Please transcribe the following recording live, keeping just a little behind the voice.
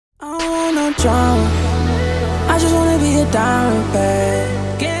I'm drunk. I just wanna be a diamond,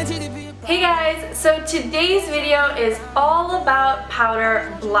 babe. Hey guys, so today's video is all about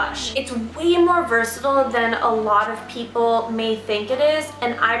powder blush. It's way more versatile than a lot of people may think it is,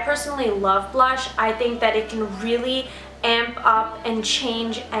 and I personally love blush. I think that it can really amp up and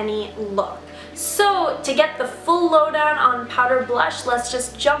change any look. So to get the full lowdown on powder blush, let's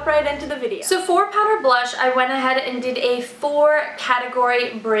just jump right into the video. So for powder blush, I went ahead and did a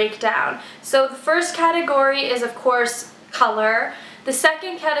 4-category breakdown. So the first category is of course color. The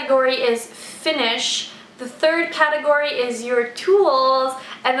second category is finish. The third category is your tools,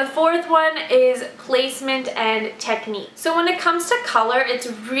 and the fourth one is placement and technique. So when it comes to color, it's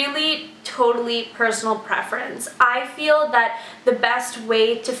really totally personal preference. I feel that the best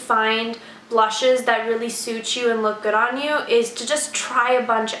way to find blushes that really suit you and look good on you is to just try a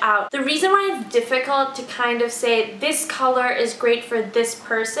bunch out. The reason why it's difficult to kind of say this color is great for this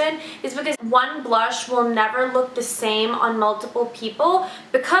person is because one blush will never look the same on multiple people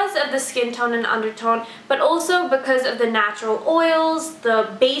because of the skin tone and undertone, but also because of the natural oils, the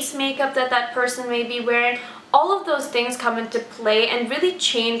base makeup that that person may be wearing. All of those things come into play and really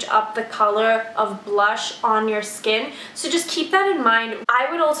change up the color of blush on your skin. So just keep that in mind. I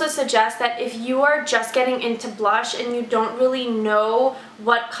would also suggest that if you are just getting into blush and you don't really know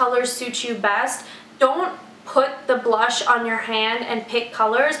what colors suit you best, don't put the blush on your hand and pick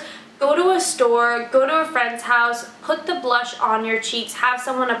colors. Go to a store, go to a friend's house, put the blush on your cheeks, have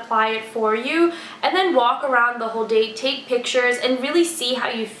someone apply it for you, and then walk around the whole day, take pictures, and really see how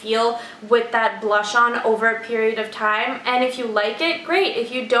you feel with that blush on over a period of time. And if you like it, great.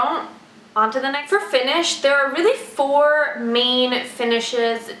 If you don't, on to the next. For finish, there are really 4 main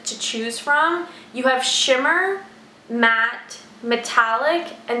finishes to choose from. You have shimmer, matte, metallic,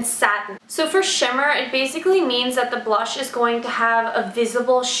 and satin. So for shimmer, it basically means that the blush is going to have a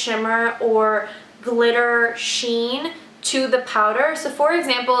visible shimmer or glitter sheen to the powder. So for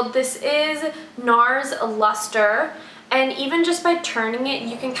example, this is Nars Luster, and even just by turning it,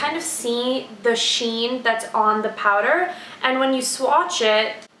 you can kind of see the sheen that's on the powder, and when you swatch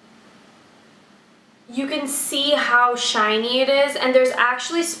it, you can see how shiny it is. And there's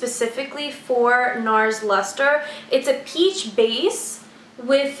actually specifically for Nars Luster, it's a peach base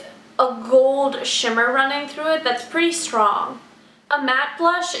with a gold shimmer running through it that's pretty strong. A matte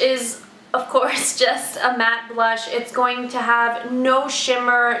blush is of course just a matte blush. It's going to have no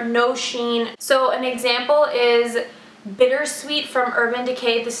shimmer, no sheen. So an example is Bittersweet from Urban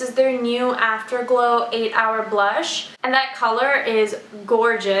Decay. This is their new Afterglow 8-hour blush, and that color is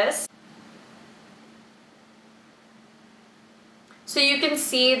gorgeous. So you can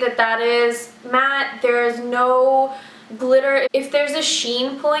see that that is matte. There is no glitter. If there's a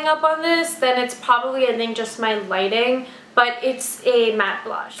sheen pulling up on this, then it's probably, I think, just my lighting, but it's a matte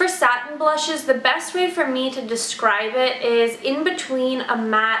blush. For satin blushes, the best way for me to describe it is in between a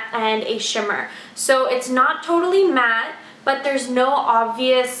matte and a shimmer. So it's not totally matte, but there's no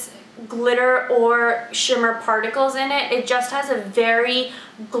obvious glitter or shimmer particles in it. It just has a very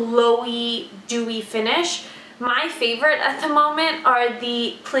glowy, dewy finish. My favorite at the moment are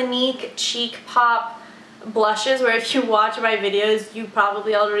the Clinique Cheek Pop blushes, where if you watch my videos, you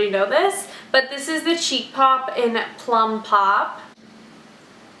probably already know this. But this is the Cheek Pop in Plum Pop.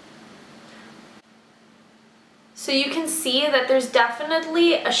 So you can see that there's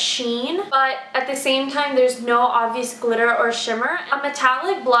definitely a sheen, but at the same time there's no obvious glitter or shimmer. A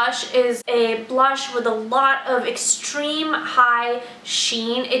metallic blush is a blush with a lot of extreme high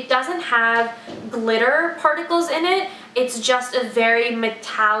sheen. It doesn't have glitter particles in it. It's just a very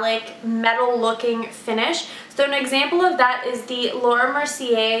metallic, metal looking finish. So an example of that is the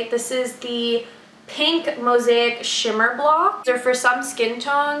Mercier. This is the pink Mosaic shimmer block. So for some skin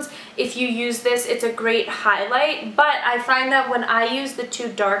tones, if you use this, it's a great highlight, but I find that when I use the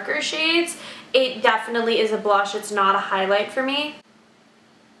 2 darker shades, it definitely is a blush. It's not a highlight for me.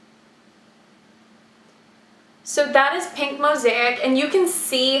 So that is pink Mosaic, and you can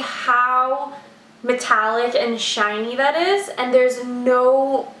see how metallic and shiny that is, and there's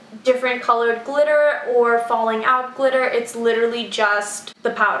no different colored glitter or falling out glitter. It's literally just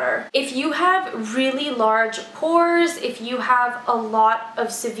the powder. If you have really large pores, if you have a lot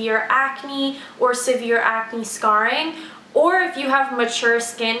of severe acne or severe acne scarring, or if you have mature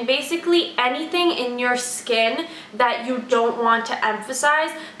skin, basically anything in your skin that you don't want to emphasize,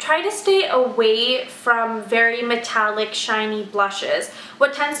 try to stay away from very metallic, shiny blushes.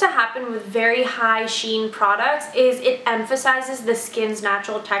 What tends to happen with very high sheen products is it emphasizes the skin's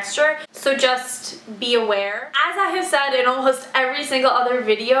natural texture, so just be aware. As I have said in almost every single other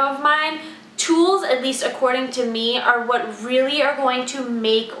video of mine, tools, at least according to me, are what really are going to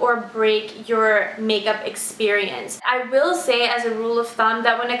make or break your makeup experience. I will say as a rule of thumb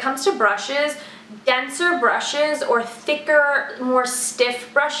that when it comes to brushes, denser brushes or thicker, more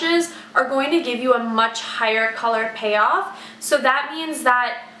stiff brushes are going to give you a much higher color payoff. So that means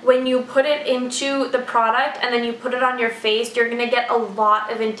that when you put it into the product and then you put it on your face, you're gonna get a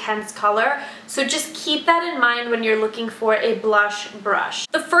lot of intense color. So just keep that in mind when you're looking for a blush brush.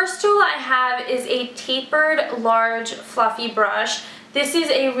 The first tool I have is a tapered, large, fluffy brush. This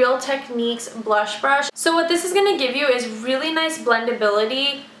is a Real Techniques blush brush. So what this is gonna give you is really nice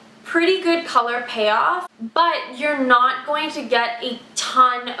blendability, pretty good color payoff, but you're not going to get a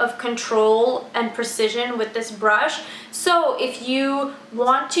ton of control and precision with this brush. So if you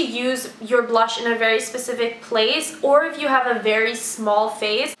want to use your blush in a very specific place, or if you have a very small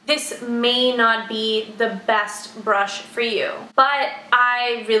face, this may not be the best brush for you. But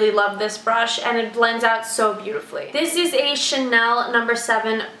I really love this brush and it blends out so beautifully. This is a Chanel No.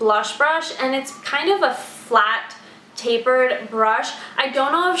 7 blush brush and it's kind of a flat tapered brush. I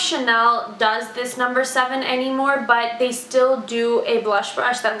don't know if Chanel does this No. 7 anymore, but they still do a blush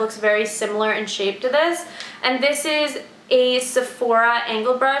brush that looks very similar in shape to this. And this is a Sephora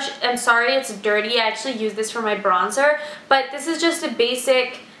angle brush. I'm sorry it's dirty, I actually use this for my bronzer, but this is just a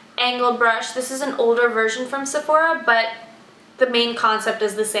basic angle brush. This is an older version from Sephora, but the main concept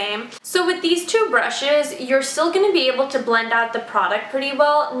is the same. So with these two brushes, you're still going to be able to blend out the product pretty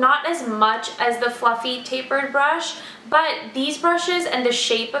well, not as much as the fluffy tapered brush, but these brushes and the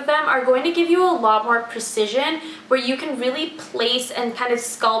shape of them are going to give you a lot more precision where you can really place and kind of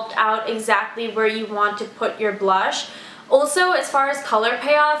sculpt out exactly where you want to put your blush. Also, as far as color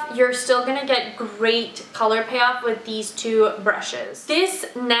payoff, you're still gonna get great color payoff with these two brushes. This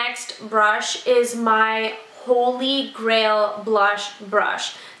next brush is my holy grail blush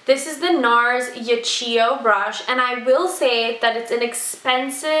brush. This is the Nars Yachio brush, and I will say that it's an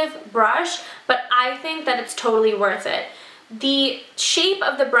expensive brush, but I think that it's totally worth it. The shape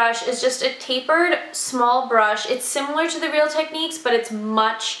of the brush is just a tapered small brush. It's similar to the Real Techniques, but it's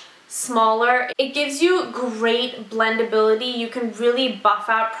much smaller. It gives you great blendability. You can really buff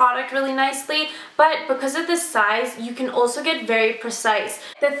out product really nicely, but because of the size, you can also get very precise.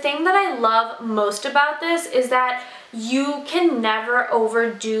 The thing that I love most about this is that you can never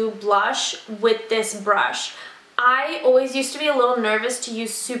overdo blush with this brush. I always used to be a little nervous to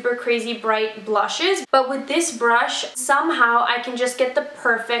use super crazy bright blushes, but with this brush, somehow I can just get the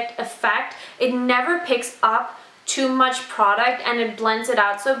perfect effect. It never picks up too much product and it blends it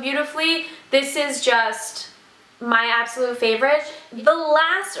out so beautifully. This is just my absolute favorite. The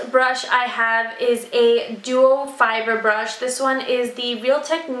last brush I have is a duo fiber brush. This one is the Real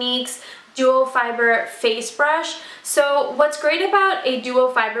Techniques duo fiber face brush. So what's great about a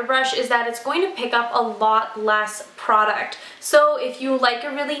duo fiber brush is that it's going to pick up a lot less product. So if you like a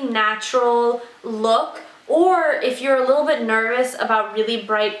really natural look, or if you're a little bit nervous about really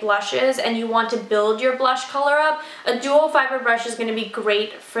bright blushes and you want to build your blush color up, a duo fiber brush is going to be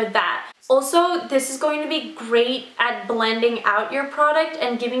great for that. Also, this is going to be great at blending out your product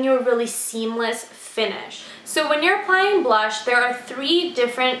and giving you a really seamless finish. So when you're applying blush, there are 3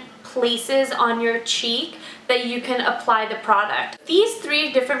 different places on your cheek that you can apply the product. These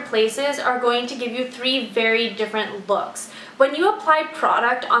 3 different places are going to give you 3 very different looks. When you apply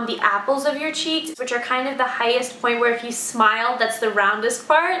product on the apples of your cheeks, which are kind of the highest point where if you smile, that's the roundest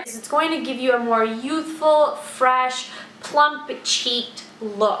part, it's going to give you a more youthful, fresh, plump-cheeked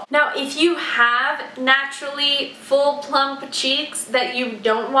look. Now, if you have naturally full plump cheeks that you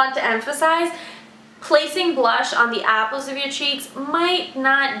don't want to emphasize, placing blush on the apples of your cheeks might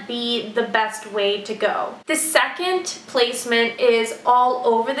not be the best way to go. The second placement is all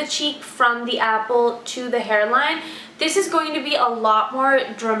over the cheek from the apple to the hairline. This is going to be a lot more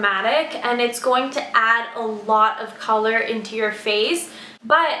dramatic and it's going to add a lot of color into your face.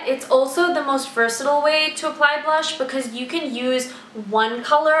 But it's also the most versatile way to apply blush because you can use one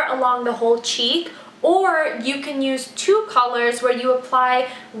color along the whole cheek, or you can use 2 colors where you apply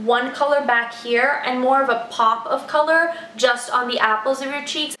one color back here and more of a pop of color just on the apples of your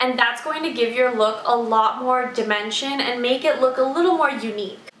cheeks, and that's going to give your look a lot more dimension and make it look a little more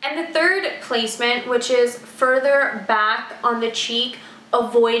unique. And the third placement, which is further back on the cheek,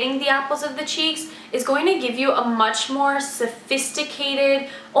 avoiding the apples of the cheeks is going to give you a much more sophisticated,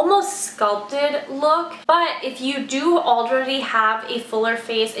 almost sculpted look. But if you do already have a fuller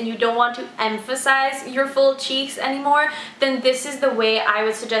face and you don't want to emphasize your full cheeks anymore, then this is the way I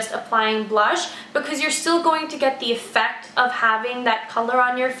would suggest applying blush, because you're still going to get the effect of having that color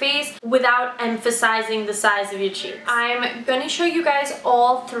on your face without emphasizing the size of your cheeks. I'm going to show you guys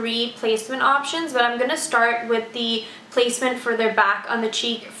all 3 placement options, but I'm going to start with the placement further back on the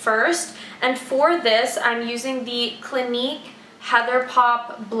cheek first. And for this, I'm using the Clinique Heather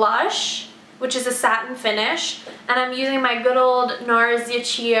Pop blush, which is a satin finish, and I'm using my good old Nars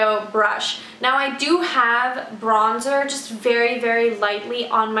brush. Now I do have bronzer just very, very lightly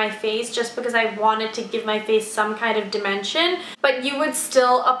on my face just because I wanted to give my face some kind of dimension, but you would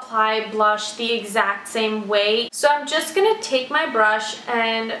still apply blush the exact same way. So I'm just gonna take my brush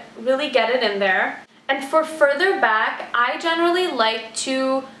and really get it in there. And for further back, I generally like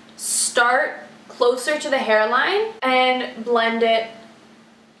to start closer to the hairline and blend it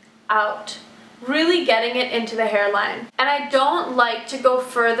out, really getting it into the hairline. And I don't like to go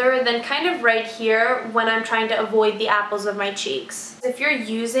further than kind of right here when I'm trying to avoid the apples of my cheeks. If you're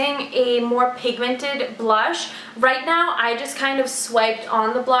using a more pigmented blush, right now I just kind of swiped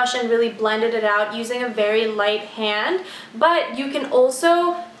on the blush and really blended it out using a very light hand, but you can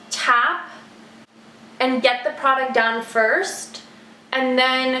also tap and get the product down first and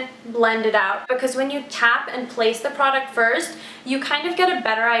then blend it out, because when you tap and place the product first, you kind of get a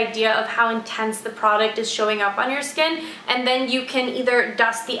better idea of how intense the product is showing up on your skin, and then you can either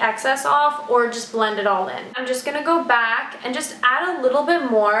dust the excess off or just blend it all in. I'm just gonna go back and just add a little bit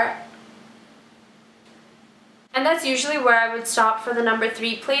more. And that's usually where I would stop for the number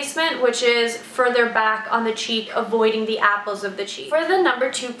 3 placement, which is further back on the cheek, avoiding the apples of the cheek. For the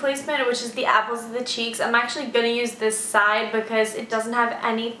number 2 placement, which is the apples of the cheeks, I'm actually going to use this side because it doesn't have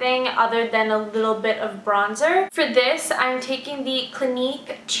anything other than a little bit of bronzer. For this, I'm taking the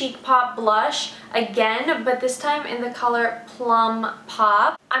Clinique Cheek Pop blush again, but this time in the color Plum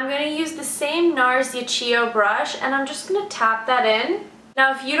Pop. I'm going to use the same Nars brush, and I'm just going to tap that in.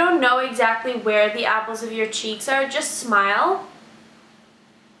 Now, if you don't know exactly where the apples of your cheeks are, just smile.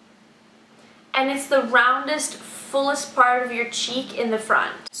 And it's the roundest, fullest part of your cheek in the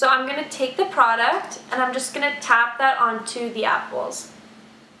front. So I'm going to take the product and I'm just going to tap that onto the apples.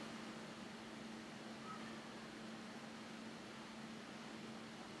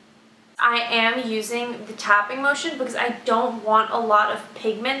 I am using the tapping motion because I don't want a lot of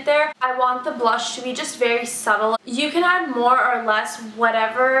pigment there. I want the blush to be just very subtle. You can add more or less,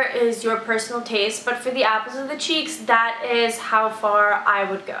 whatever is your personal taste, but for the apples of the cheeks, that is how far I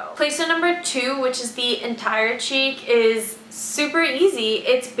would go. Placement number 2, which is the entire cheek, is super easy.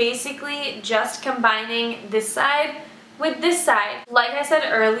 It's basically just combining this side with this side. Like I said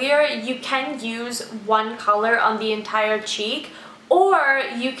earlier, you can use one color on the entire cheek, or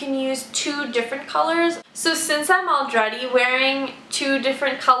you can use 2 different colors. So since I'm already wearing 2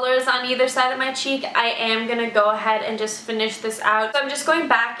 different colors on either side of my cheek, I am gonna go ahead and just finish this out. So I'm just going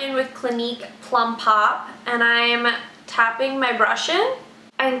back in with Clinique Plum Pop, and I'm tapping my brush in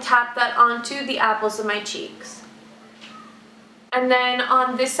and tap that onto the apples of my cheeks. And then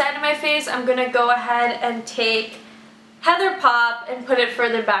on this side of my face, I'm gonna go ahead and take Heather Pop and put it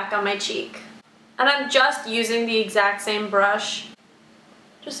further back on my cheek. And I'm just using the exact same brush.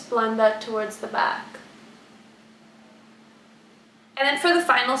 Just blend that towards the back. And then for the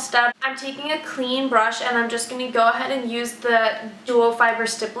final step, I'm taking a clean brush and I'm just going to go ahead and use the dual fiber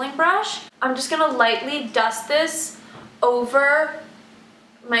stippling brush. I'm just going to lightly dust this over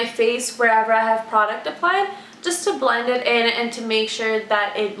my face wherever I have product applied, just to blend it in and to make sure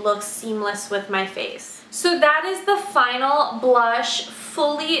that it looks seamless with my face. So that is the final blush,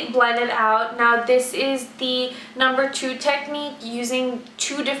 fully blended out. Now this is the number 2 technique, using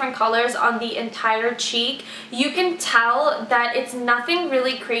 2 different colors on the entire cheek. You can tell that it's nothing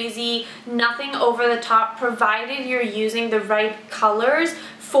really crazy, nothing over the top, provided you're using the right colors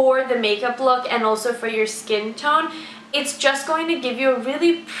for the makeup look and also for your skin tone. It's just going to give you a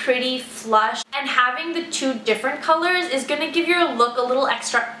really pretty flush, and having the 2 different colors is going to give your look a little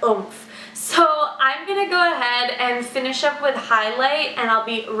extra oomph. So I'm gonna go ahead and finish up with highlight, and I'll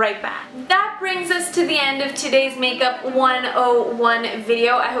be right back. That brings us to the end of today's Makeup 101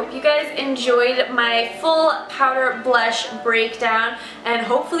 video. I hope you guys enjoyed my full powder blush breakdown, and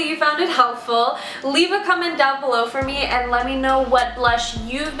hopefully you found it helpful. Leave a comment down below for me and let me know what blush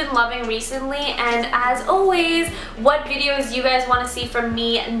you've been loving recently, and as always, what videos you guys want to see from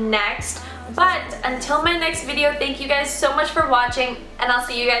me next. But until my next video, thank you guys so much for watching, and I'll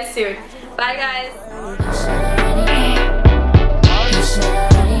see you guys soon. Bye guys!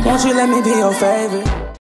 Won't you let me be your favorite?